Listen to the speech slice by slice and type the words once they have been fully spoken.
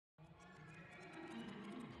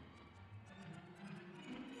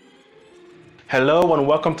Hello and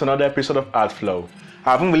welcome to another episode of Art Flow.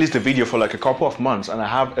 I haven't released a video for like a couple of months and I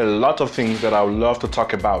have a lot of things that I would love to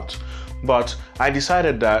talk about. But I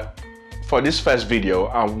decided that for this first video,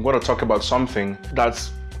 I'm going to talk about something that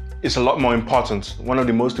is a lot more important. One of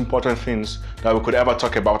the most important things that we could ever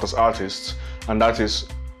talk about as artists, and that is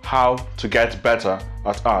how to get better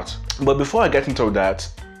at art. But before I get into that,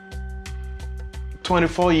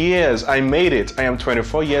 24 years, I made it. I am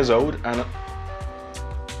 24 years old and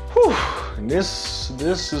whew, this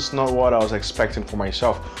is not what I was expecting for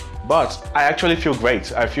myself, but I actually feel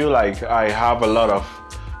great. I feel like I have a lot of,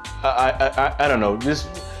 I don't know, this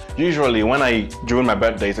usually during my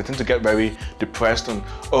birthdays, I tend to get very depressed and,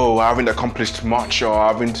 oh, I haven't accomplished much or I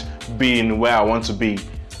haven't been where I want to be.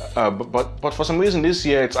 But for some reason this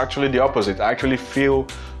year, it's actually the opposite. I actually feel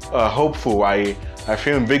hopeful. I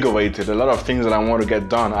feel invigorated. A lot of things that I want to get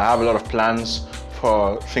done. I have a lot of plans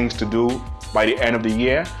for things to do by the end of the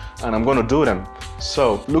year, and I'm going to do them.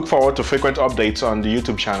 So look forward to frequent updates on the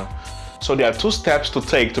YouTube channel. So there are 2 steps to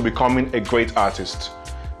take to becoming a great artist.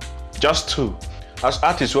 Just 2. As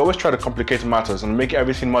artists, we always try to complicate matters and make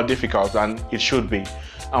everything more difficult than it should be.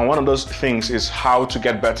 And one of those things is how to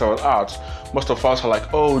get better at art. Most of us are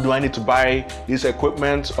like, oh, do I need to buy this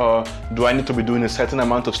equipment, or do I need to be doing a certain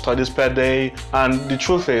amount of studies per day? And the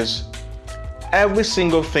truth is, every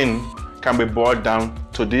single thing can be boiled down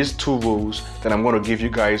to these 2 rules that I'm going to give you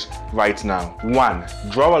guys right now. 1,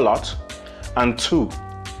 draw a lot, and 2,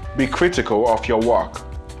 be critical of your work.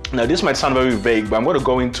 Now this might sound very vague, but I'm going to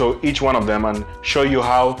go into each one of them and show you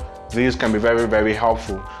how these can be very, very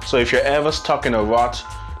helpful. So if you're ever stuck in a rut,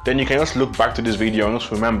 then you can just look back to this video and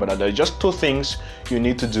just remember that there are just 2 things you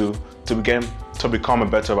need to do to become a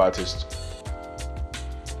better artist.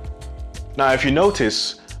 Now if you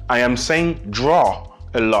notice, I am saying draw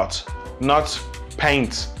a lot, not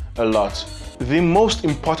paint a lot. The most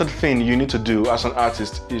important thing you need to do as an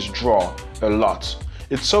artist is draw a lot.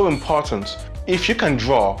 It's so important. If you can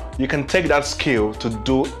draw, you can take that skill to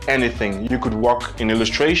do anything. You could work in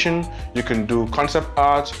illustration, you can do concept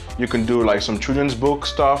art, you can do like some children's book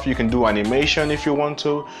stuff, you can do animation if you want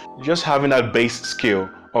to. Just having that base skill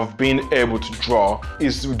of being able to draw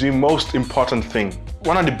is the most important thing.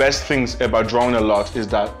 One of the best things about drawing a lot is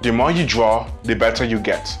that the more you draw, the better you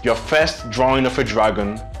get. Your first drawing of a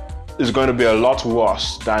dragon is going to be a lot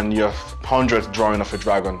worse than your 100th drawing of a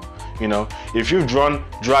dragon. You know, if you've drawn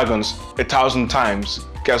dragons 1,000 times,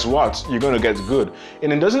 guess what? You're going to get good.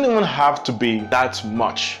 And it doesn't even have to be that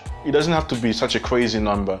much. It doesn't have to be such a crazy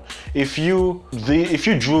number. If you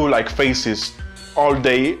drew like faces all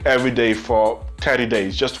day, every day for 30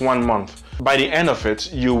 days, just 1 month, by the end of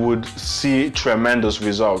it, you would see tremendous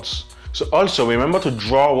results. So also remember to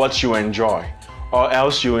draw what you enjoy, or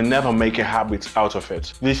else you will never make a habit out of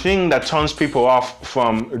it. The thing that turns people off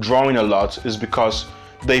from drawing a lot is because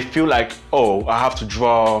they feel like, oh, I have to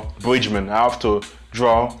draw Bridgman, I have to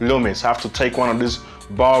draw Loomis, I have to take one of these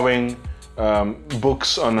boring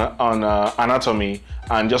books on anatomy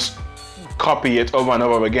and just copy it over and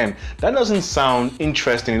over again. That doesn't sound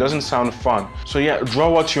interesting, it doesn't sound fun. So yeah, draw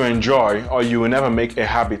what you enjoy or you will never make a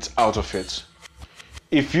habit out of it.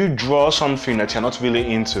 If you draw something that you're not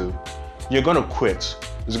really into, you're gonna quit.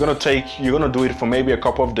 You're gonna do it for maybe a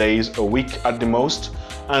couple of days, a week at the most,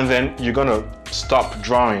 and then you're gonna stop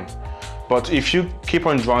drawing. But if you keep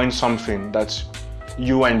on drawing something that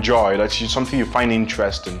you enjoy, something you find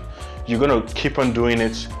interesting, you're gonna keep on doing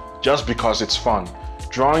it just because it's fun.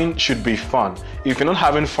 Drawing should be fun. If you're not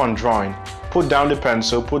having fun drawing, put down the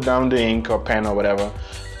pencil, put down the ink or pen or whatever,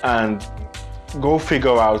 and go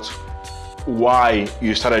figure out why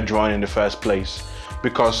you started drawing in the first place.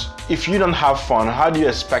 Because if you don't have fun, how do you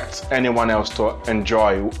expect anyone else to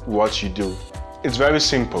enjoy what you do? It's very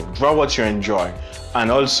simple. Draw what you enjoy.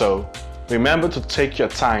 And also, remember to take your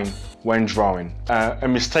time when drawing. A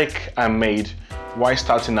mistake I made while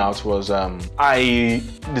starting out was I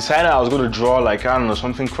decided I was going to draw like, I don't know,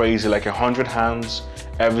 something crazy, like 100 hands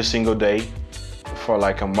every single day for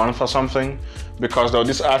like a month or something. Because there was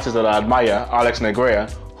this artist that I admire, Alex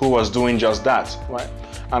Negrea, who was doing just that, right?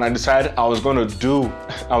 And I decided I was going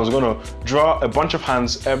to draw a bunch of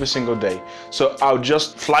hands every single day. So I'll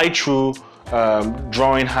just fly through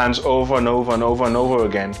drawing hands over and over and over and over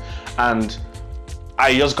again, and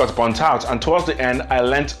I just got burnt out. And towards the end, I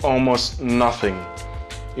learned almost nothing.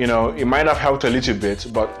 You know, it might have helped a little bit,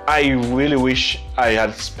 but I really wish I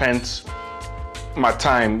had spent my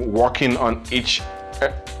time working on each,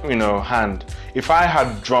 hand. If I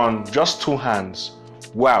had drawn just 2 hands,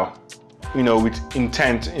 wow, with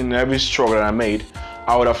intent in every stroke that I made,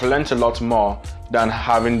 I would have learned a lot more than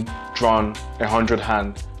having drawn 100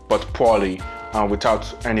 hands but poorly, and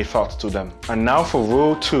without any thought to them. And now for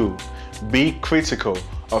rule 2, be critical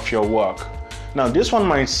of your work. Now this one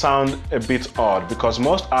might sound a bit odd because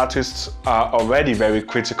most artists are already very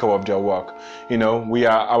critical of their work. You know, we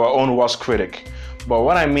are our own worst critic. But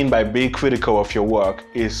what I mean by be critical of your work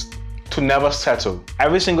is to never settle.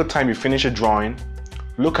 Every single time you finish a drawing,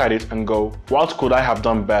 look at it and go, what could I have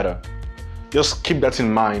done better? Just keep that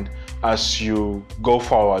in mind as you go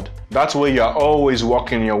forward. That way you're always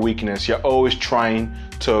working your weakness. You're always trying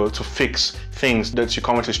to fix things that you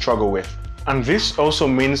currently struggle with. And this also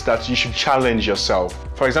means that you should challenge yourself.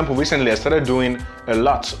 For example, recently I started doing a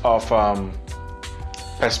lot of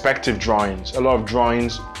perspective drawings, a lot of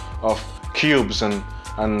drawings of cubes and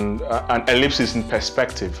ellipses in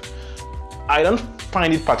perspective. I don't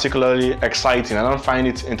find it particularly exciting. I don't find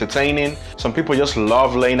it entertaining. Some people just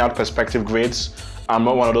love laying out perspective grids. I'm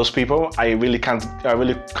not one of those people. I really can't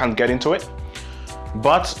get into it.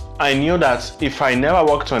 But I knew that if I never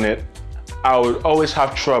worked on it, I would always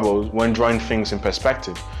have trouble when drawing things in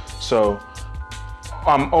perspective. So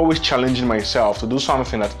I'm always challenging myself to do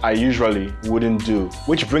something that I usually wouldn't do.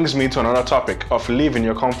 Which brings me to another topic of leaving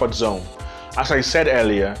your comfort zone. As I said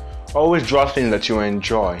earlier, always draw things that you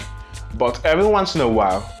enjoy. But every once in a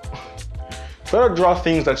while, try to draw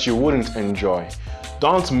things that you wouldn't enjoy.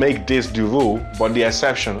 Don't make this the rule, but the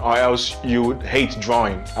exception, or else you would hate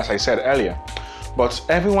drawing, as I said earlier. But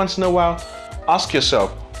every once in a while, ask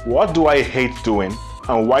yourself, what do I hate doing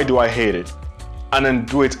and why do I hate it? And then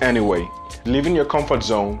do it anyway. Leaving your comfort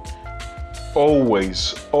zone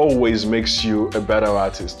always makes you a better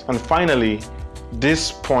artist. And finally,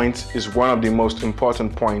 this point is one of the most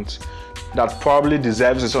important points that probably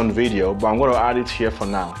deserves its own video, but I'm going to add it here for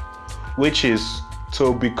now, which is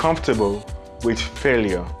to be comfortable with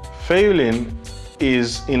failure. Failing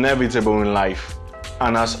is inevitable in life,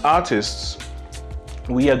 and as artists,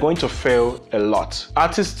 we are going to fail a lot.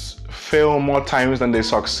 Artists fail more times than they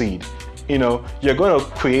succeed. You know, you're going to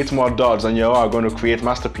create more dots than you are going to create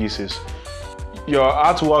masterpieces. Your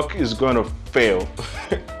artwork is going to fail.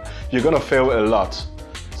 You're going to fail a lot.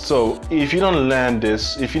 So if you don't learn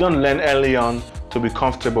this, if you don't learn early on to be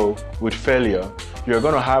comfortable with failure, you're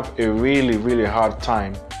going to have a really hard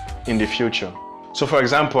time in the future. So for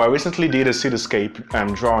example, I recently did a cityscape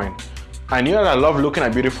drawing. I knew that I love looking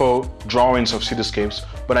at beautiful drawings of cityscapes,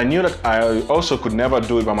 but I knew that I also could never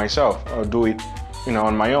do it by myself or do it, you know,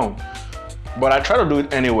 on my own. But I tried to do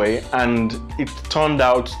it anyway, and it turned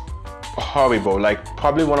out horrible, like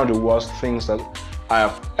probably one of the worst things that I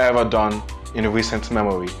have ever done in recent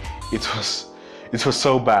memory. It was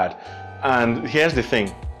so bad. And here's the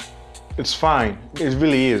thing, it's fine, it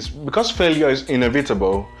really is. Because failure is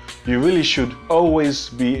inevitable, you really should always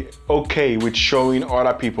be okay with showing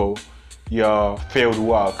other people your failed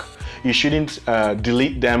work. You shouldn't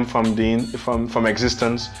delete them from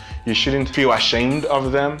existence. You shouldn't feel ashamed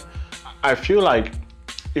of them. I feel like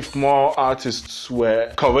if more artists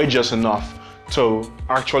were courageous enough to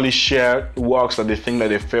actually share works that they think that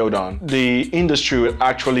they failed on, the industry will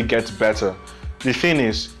actually get better. The thing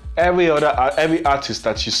is, every artist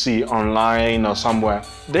that you see online or somewhere,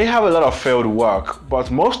 they have a lot of failed work,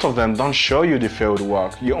 but most of them don't show you the failed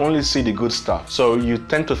work. You only see the good stuff. So you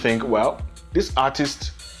tend to think, well, this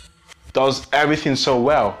artist does everything so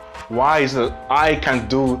well. Why is it that I can't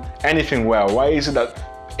do anything well? Why is it that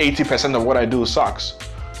 80% of what I do sucks?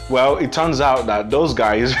 Well, it turns out that those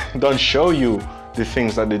guys don't show you the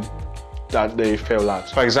things that they fail at.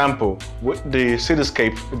 For example, with the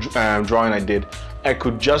cityscape drawing I did, I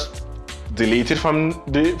could just delete it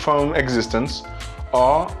from existence,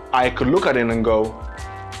 or I could look at it and go,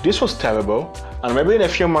 this was terrible, and maybe in a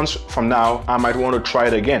few months from now, I might want to try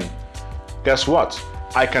it again. Guess what?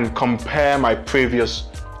 I can compare my previous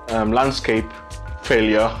landscape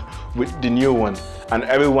failure with the new one, and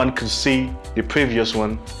everyone can see the previous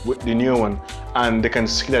one with the new one, and they can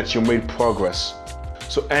see that you made progress.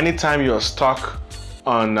 So anytime you're stuck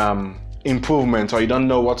on improvement, or you don't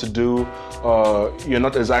know what to do, or you're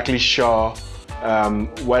not exactly sure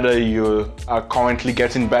whether you are currently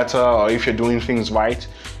getting better or if you're doing things right,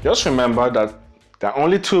 just remember that there are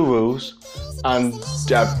only 2 rules and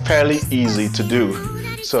they're fairly easy to do.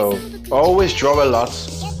 So always draw a lot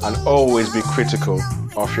and always be critical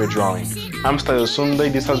of your drawing. I'm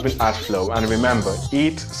stylesosunde, this has been Art Flow, and remember,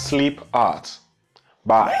 eat, sleep, art.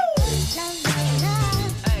 Bye.